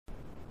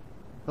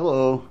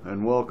Hello,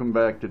 and welcome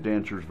back to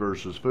Dentures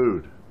versus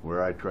Food,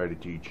 where I try to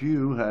teach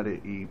you how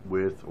to eat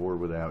with or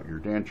without your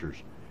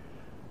dentures.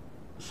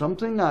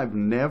 Something I've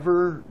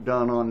never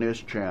done on this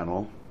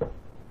channel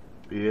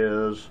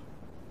is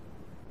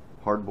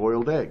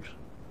hard-boiled eggs.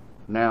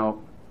 Now,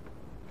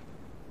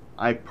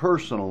 I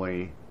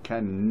personally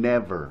can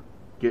never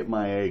get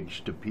my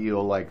eggs to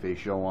peel like they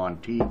show on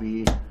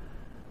TV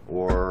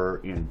or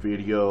in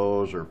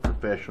videos or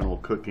professional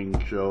cooking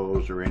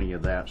shows or any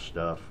of that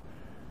stuff.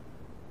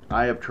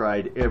 I have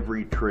tried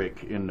every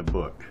trick in the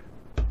book.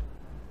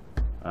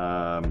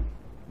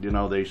 You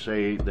know, they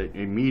say that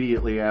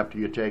immediately after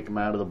you take them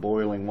out of the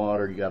boiling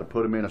water, you got to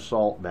put them in a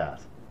salt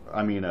bath.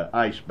 I mean, an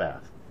ice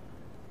bath.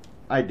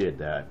 I did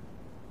that.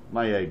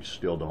 My eggs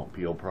still don't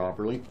peel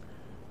properly.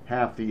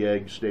 Half the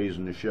egg stays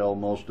in the shell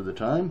most of the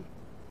time.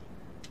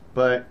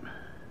 But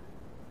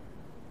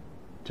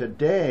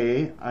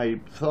today, I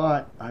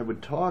thought I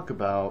would talk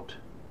about,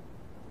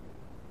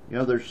 you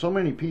know, there's so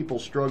many people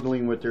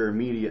struggling with their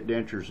immediate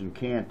dentures and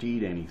can't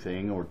eat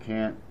anything or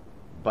can't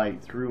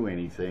bite through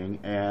anything.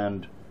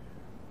 And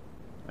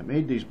I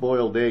made these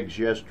boiled eggs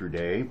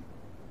yesterday,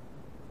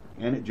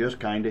 and it just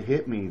kind of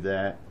hit me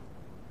that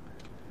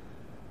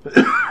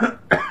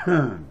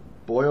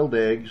boiled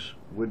eggs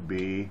would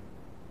be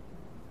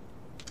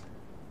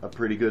a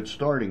pretty good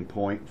starting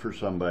point for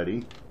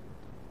somebody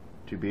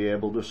to be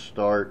able to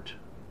start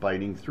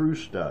biting through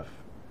stuff.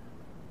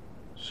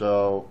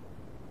 So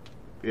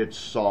it's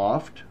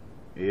soft,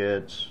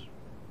 it's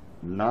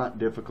not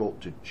difficult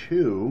to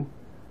chew,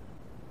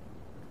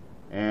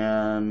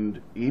 and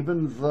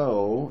even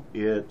though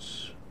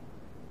it's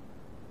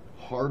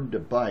hard to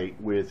bite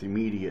with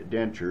immediate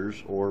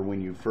dentures or when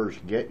you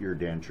first get your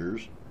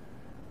dentures,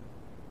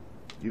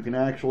 you can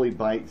actually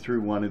bite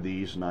through one of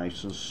these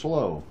nice and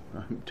slow.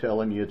 I'm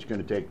telling you, it's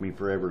going to take me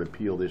forever to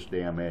peel this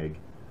damn egg.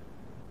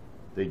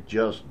 They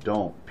just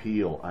don't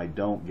peel. I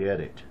don't get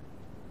it.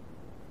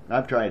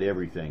 I've tried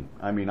everything.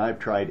 I mean, I've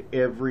tried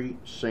every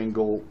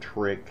single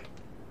trick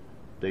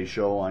they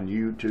show on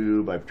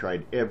YouTube. I've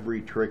tried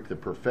every trick the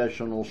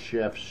professional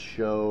chefs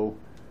show.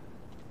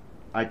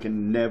 I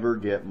can never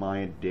get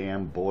my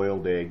damn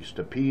boiled eggs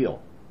to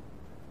peel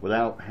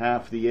without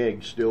half the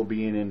egg still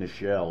being in the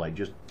shell. I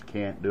just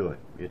can't do it.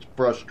 It's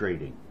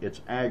frustrating. It's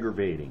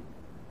aggravating.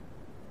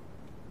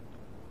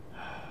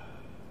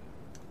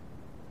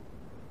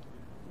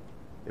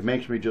 It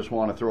makes me just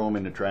want to throw them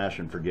in the trash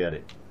and forget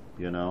it,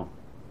 you know?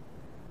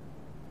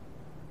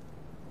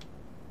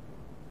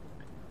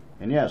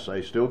 And yes, I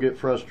still get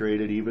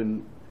frustrated,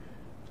 even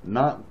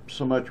not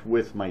so much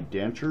with my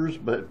dentures,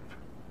 but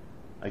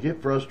I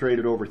get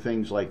frustrated over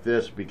things like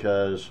this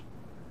because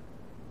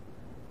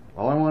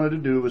all I wanted to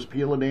do was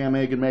peel a damn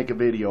egg and make a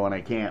video, and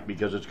I can't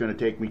because it's going to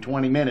take me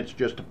 20 minutes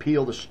just to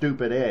peel the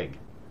stupid egg.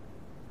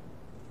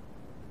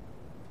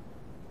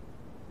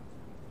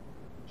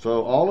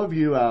 So all of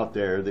you out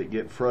there that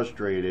get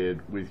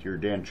frustrated with your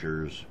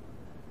dentures,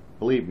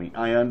 believe me,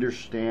 I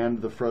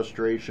understand the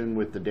frustration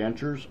with the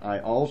dentures. I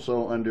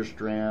also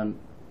understand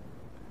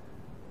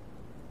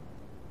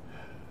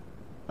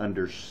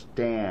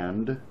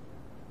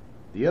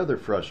the other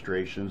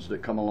frustrations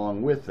that come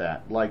along with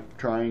that, like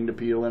trying to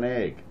peel an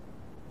egg.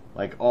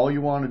 Like all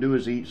you want to do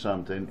is eat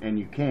something and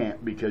you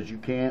can't because you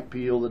can't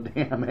peel the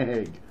damn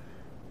egg.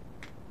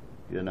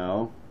 You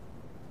know?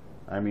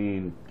 I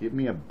mean, give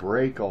me a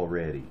break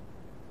already.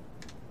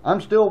 I'm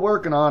still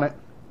working on it.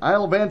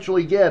 I'll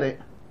eventually get it.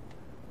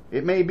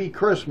 It may be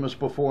Christmas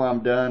before I'm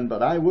done,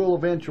 but I will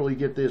eventually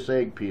get this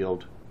egg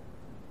peeled.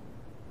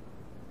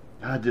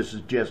 God, this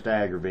is just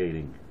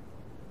aggravating.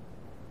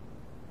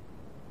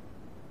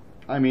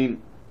 I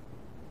mean,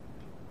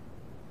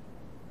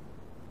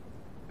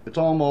 it's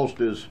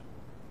almost as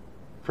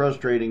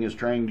frustrating as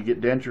trying to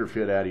get denture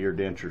fit out of your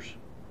dentures.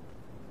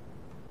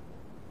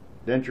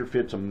 Denture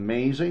fit's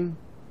amazing,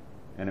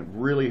 and it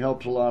really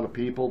helps a lot of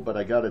people, but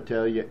I gotta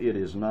tell you, it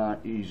is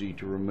not easy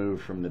to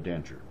remove from the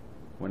denture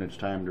when it's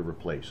time to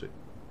replace it.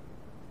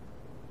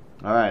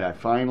 Alright, I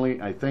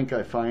think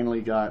I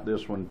finally got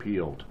this one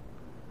peeled.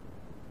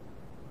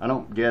 I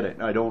don't get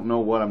it. I don't know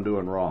what I'm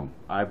doing wrong.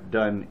 I've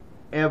done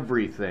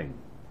everything.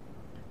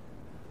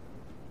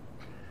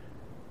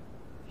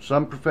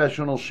 Some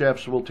professional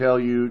chefs will tell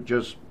you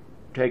just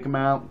take them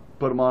out,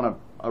 put them on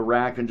a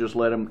rack and just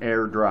let them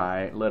air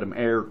dry, let them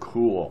air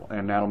cool,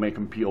 and that'll make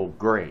them peel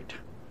great.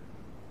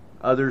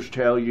 Others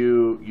tell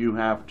you you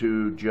have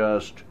to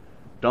just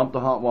dump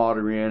the hot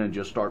water in and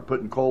just start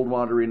putting cold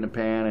water in the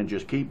pan and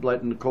just keep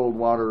letting the cold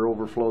water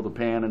overflow the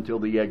pan until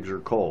the eggs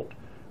are cold.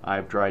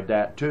 I've tried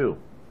that too.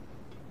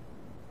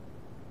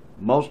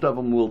 Most of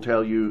them will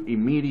tell you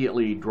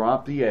immediately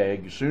drop the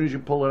egg. As soon as you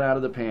pull it out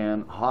of the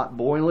pan, hot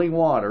boiling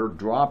water,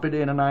 drop it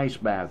in an ice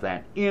bath.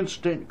 That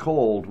instant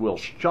cold will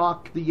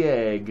shock the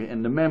egg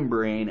and the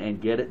membrane and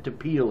get it to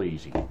peel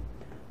easy.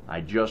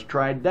 I just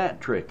tried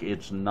that trick.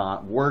 It's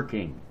not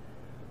working.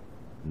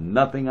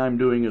 Nothing I'm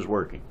doing is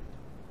working.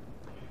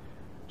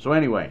 So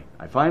anyway,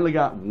 I finally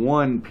got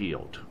one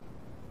peeled.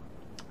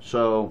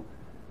 So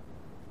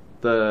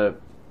got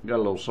a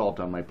little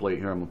salt on my plate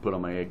here I'm going to put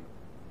on my egg.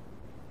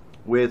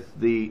 with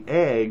the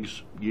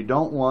eggs, you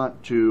don't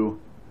want to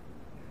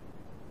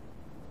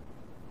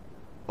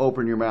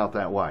open your mouth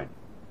that wide.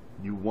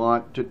 You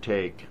want to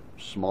take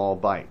small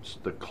bites.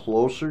 The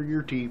closer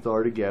your teeth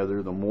are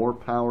together, the more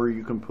power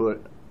you can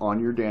put on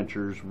your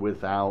dentures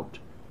without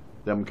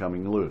them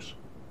coming loose.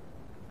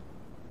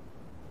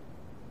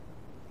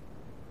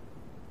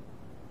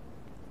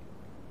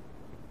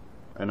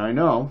 And I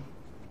know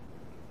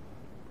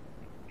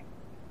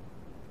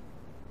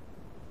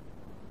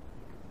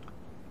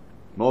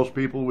most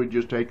people would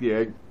just take the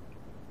egg,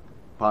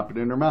 pop it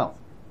in their mouth.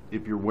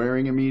 If you're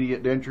wearing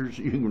immediate dentures,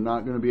 you're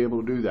not going to be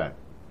able to do that.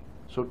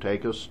 So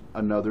take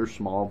another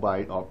small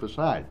bite off the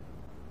side.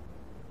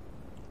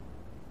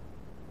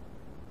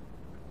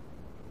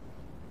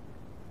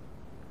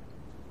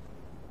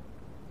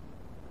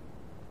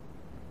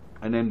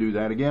 And then do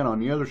that again on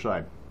the other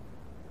side.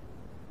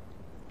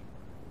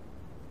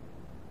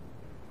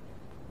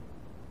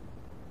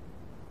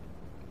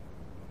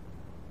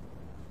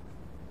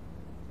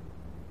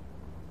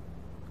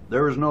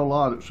 There is no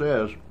law that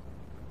says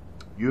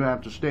you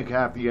have to stick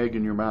half the egg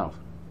in your mouth.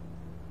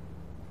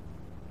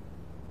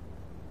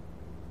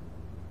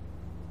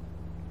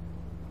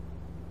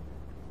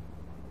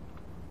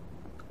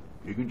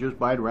 You can just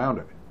bite around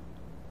it.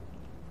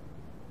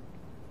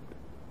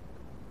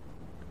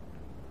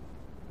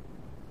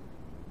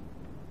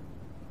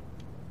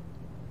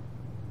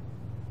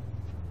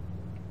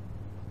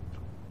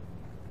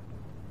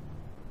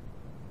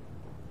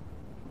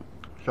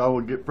 Shall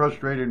we get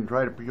frustrated and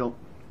try to peel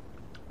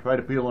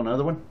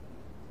another one?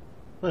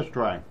 Let's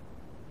try.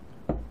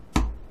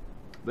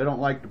 They don't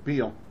like to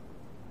peel.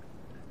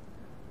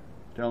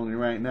 I'm telling you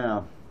right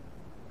now,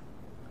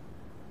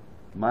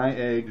 my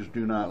eggs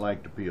do not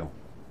like to peel.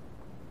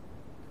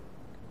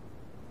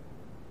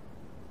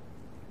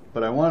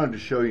 But I wanted to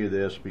show you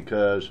this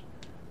because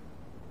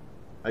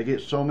I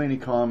get so many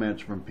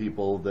comments from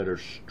people that are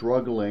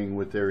struggling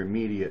with their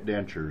immediate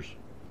dentures.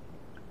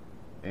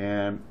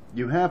 And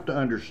you have to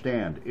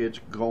understand, it's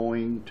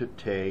going to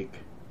take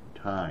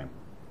time.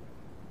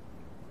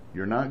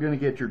 You're not going to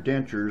get your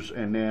dentures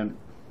and then,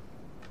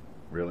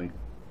 really,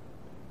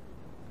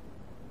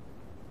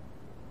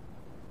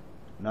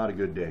 not a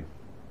good day.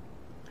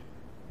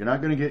 You're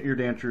not going to get your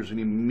dentures and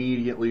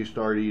immediately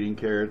start eating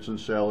carrots and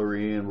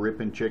celery and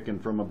ripping chicken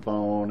from a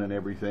bone and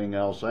everything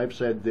else. I've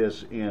said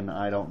this in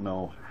I don't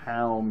know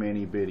how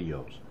many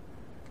videos.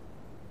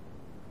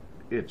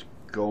 It's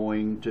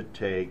going to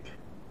take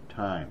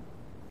time.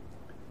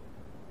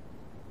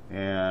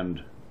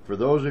 And for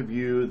those of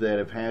you that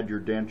have had your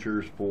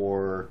dentures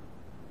for,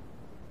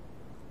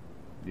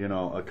 you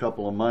know, a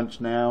couple of months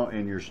now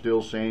and you're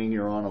still saying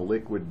you're on a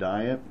liquid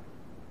diet,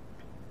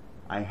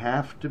 I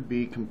have to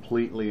be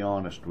completely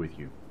honest with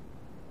you.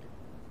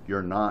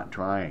 You're not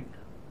trying.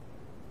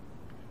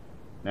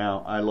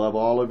 Now, I love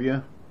all of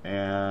you,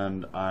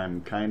 and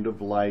I'm kind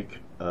of like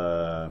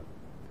a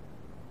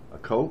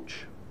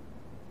coach,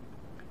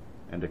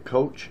 and a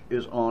coach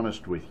is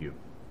honest with you.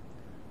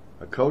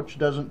 A coach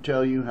doesn't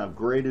tell you how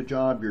great a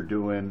job you're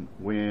doing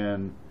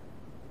when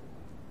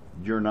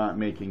you're not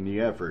making the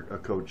effort. A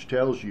coach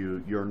tells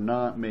you you're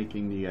not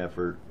making the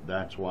effort,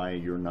 that's why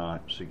you're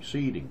not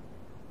succeeding.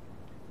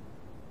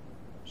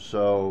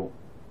 So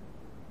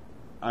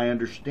I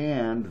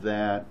understand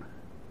that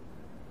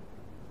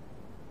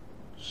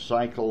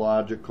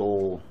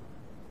psychological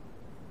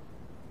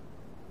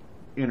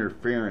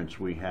interference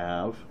we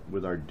have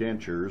with our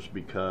dentures,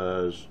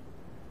 because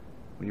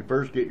when you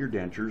first get your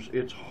dentures,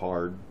 it's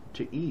hard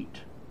to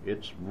eat.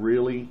 It's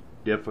really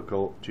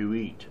difficult to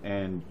eat,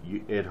 and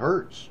it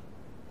hurts.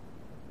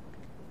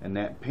 And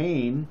that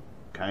pain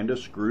kind of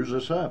screws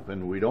us up,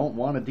 and we don't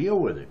want to deal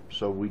with it.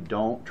 So we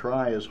don't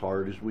try as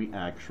hard as we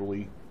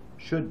actually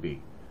should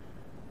be.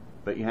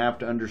 But you have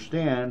to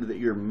understand that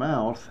your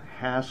mouth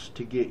has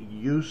to get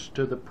used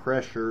to the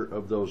pressure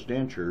of those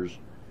dentures,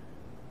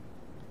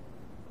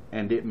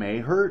 and it may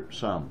hurt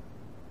some.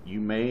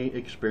 You may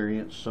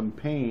experience some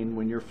pain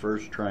when you're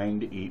first trying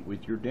to eat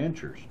with your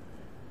dentures.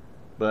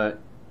 But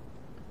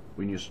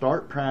when you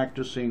start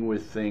practicing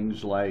with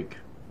things like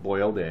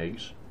boiled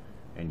eggs,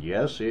 and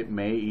yes, it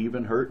may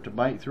even hurt to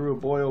bite through a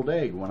boiled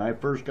egg. When I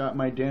first got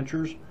my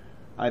dentures,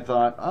 I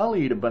thought, I'll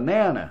eat a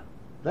banana.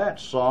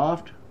 That's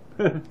soft.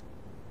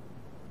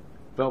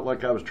 Felt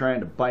like I was trying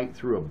to bite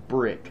through a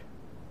brick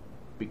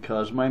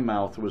because my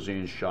mouth was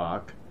in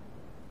shock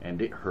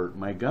and it hurt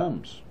my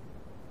gums.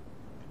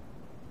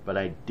 But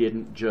I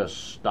didn't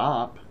just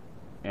stop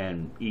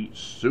and eat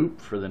soup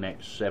for the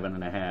next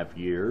 7.5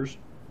 years.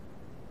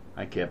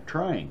 I kept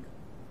trying.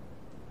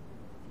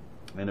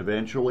 And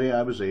eventually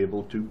I was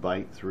able to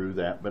bite through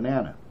that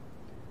banana.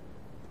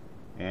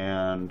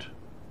 And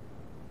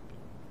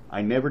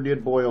I never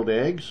did boiled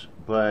eggs,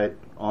 but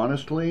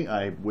honestly,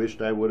 I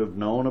wished I would have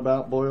known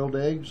about boiled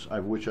eggs. I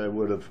wish I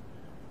would have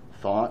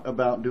thought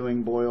about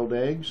doing boiled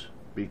eggs,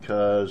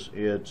 because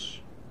it's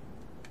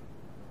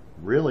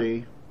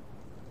really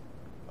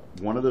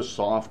one of the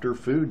softer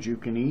foods you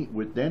can eat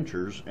with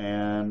dentures,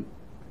 and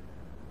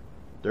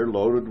they're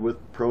loaded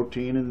with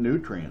protein and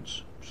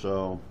nutrients.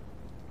 So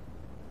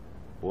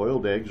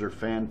Boiled eggs are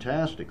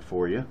fantastic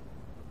for you.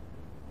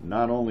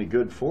 Not only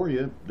good for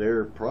you,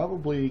 they're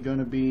probably going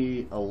to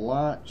be a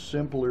lot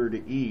simpler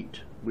to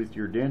eat with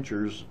your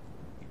dentures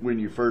when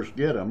you first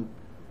get them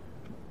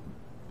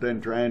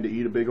than trying to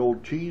eat a big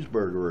old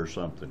cheeseburger or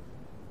something.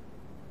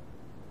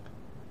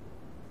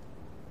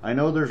 I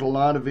know there's a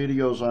lot of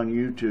videos on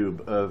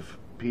YouTube of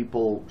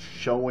people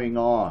showing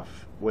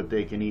off what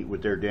they can eat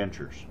with their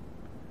dentures,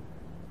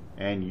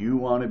 and you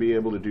want to be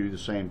able to do the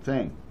same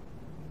thing.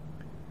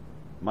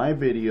 My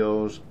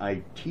videos,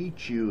 I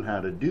teach you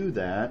how to do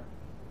that,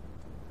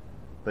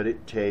 but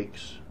it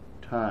takes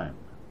time.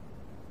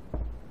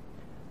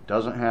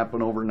 Doesn't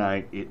happen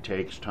overnight, it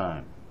takes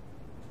time.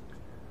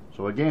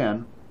 So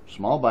again,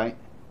 small bite.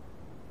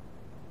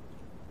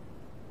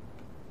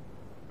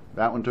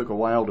 That one took a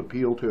while to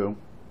peel too.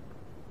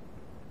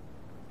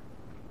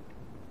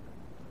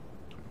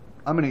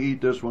 I'm going to eat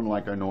this one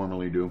like I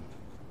normally do.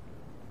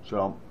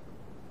 So,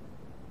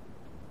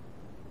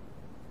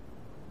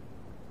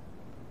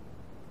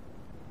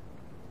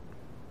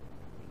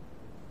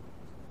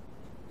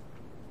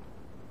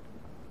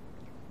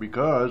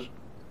 because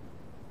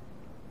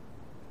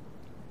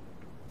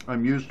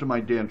I'm used to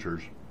my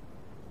dentures,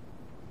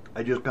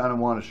 I just kind of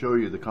want to show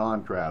you the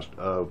contrast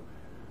of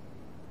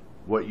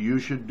what you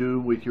should do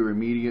with your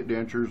immediate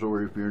dentures,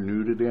 or if you're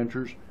new to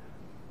dentures,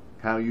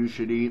 how you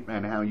should eat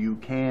and how you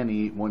can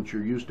eat once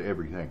you're used to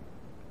everything.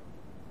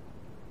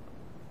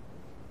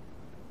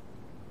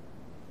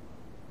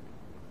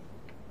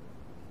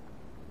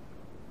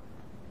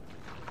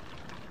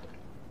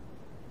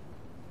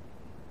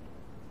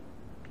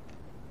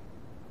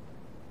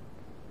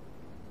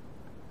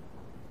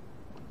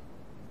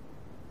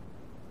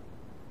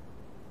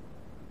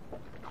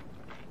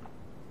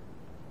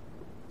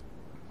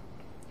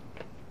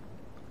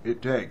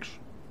 It takes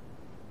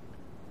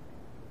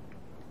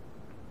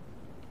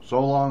so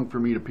long for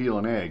me to peel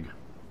an egg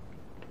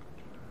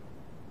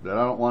that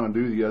I don't want to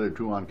do the other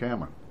two on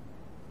camera.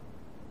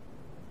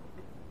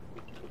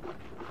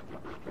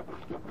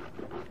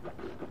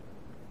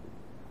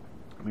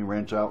 Let me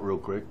rinse out real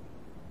quick.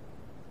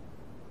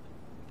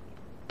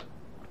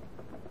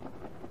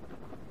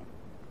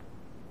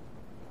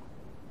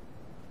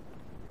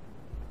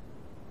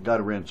 Got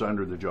to rinse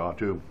under the jaw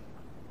too,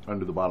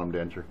 under the bottom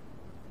denture.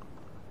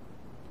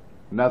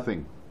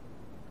 Nothing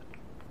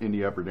in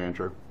the upper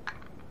denture.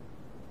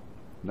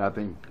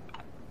 Nothing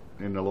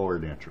in the lower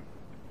denture.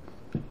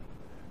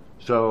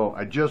 So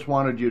I just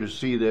wanted you to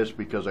see this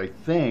because I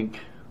think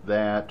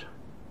that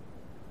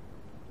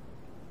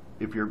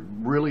if you're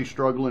really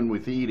struggling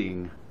with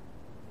eating,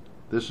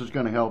 this is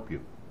going to help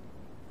you.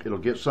 It'll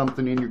get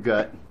something in your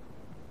gut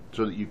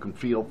so that you can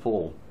feel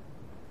full.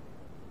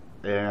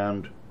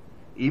 And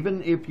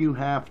even if you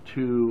have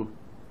to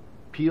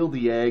peel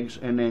the eggs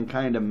and then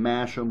kind of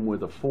mash them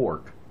with a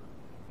fork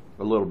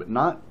a little bit,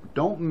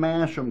 don't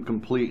mash them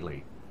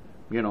completely.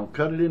 You know,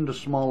 cut it into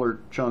smaller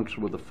chunks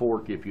with a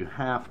fork if you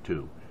have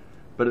to,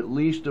 but at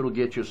least it'll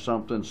get you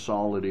something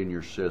solid in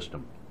your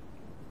system.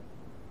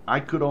 I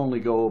could only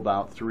go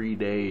about 3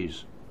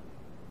 days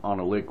on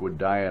a liquid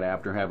diet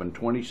after having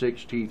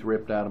 26 teeth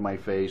ripped out of my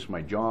face,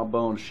 my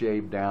jawbone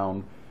shaved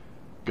down,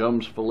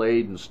 gums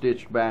filleted and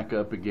stitched back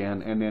up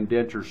again, and then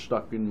dentures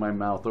stuck in my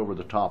mouth over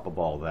the top of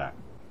all that.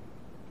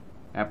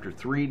 After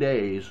 3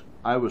 days,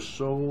 I was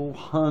so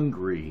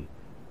hungry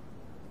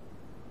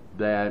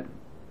that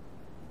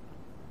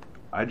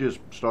I just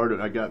started.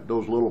 I got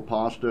those little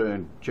pasta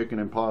and chicken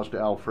and pasta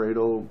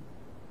Alfredo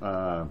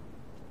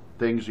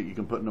things that you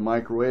can put in the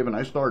microwave, and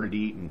I started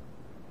eating.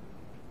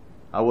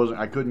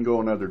 I couldn't go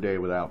another day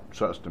without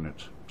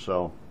sustenance.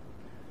 So,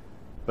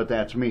 but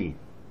that's me.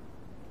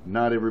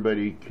 Not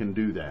everybody can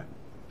do that.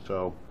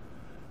 So,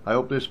 I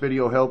hope this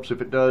video helps.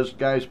 If it does,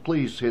 guys,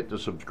 please hit the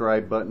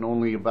subscribe button.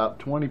 Only about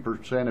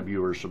 20% of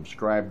you are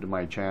subscribed to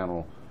my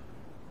channel.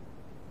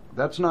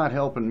 That's not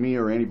helping me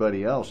or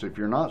anybody else. If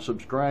you're not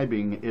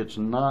subscribing, it's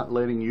not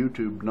letting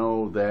YouTube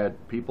know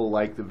that people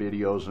like the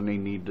videos and they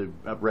need to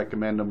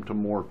recommend them to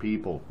more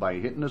people. By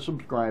hitting the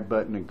subscribe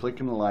button and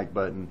clicking the like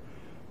button,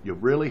 you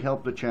really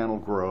help the channel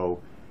grow.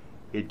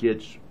 It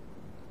gets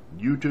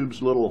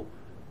YouTube's little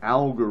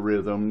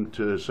algorithm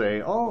to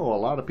say, oh, a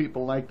lot of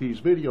people like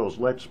these videos,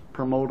 let's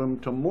promote them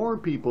to more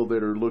people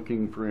that are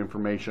looking for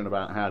information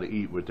about how to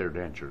eat with their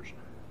dentures.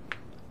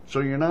 So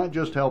you're not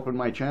just helping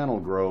my channel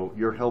grow,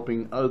 you're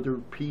helping other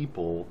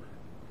people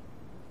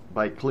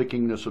by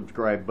clicking the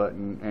subscribe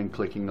button and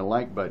clicking the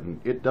like button.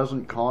 It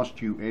doesn't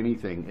cost you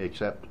anything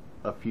except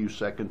a few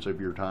seconds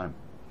of your time.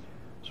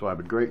 So I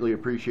would greatly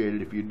appreciate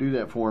it if you do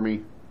that for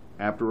me.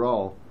 After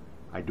all,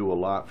 I do a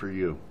lot for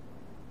you.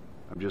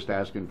 I'm just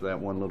asking for that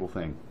one little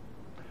thing.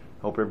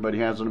 Hope everybody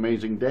has an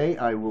amazing day.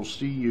 I will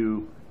see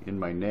you in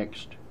my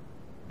next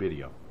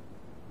video.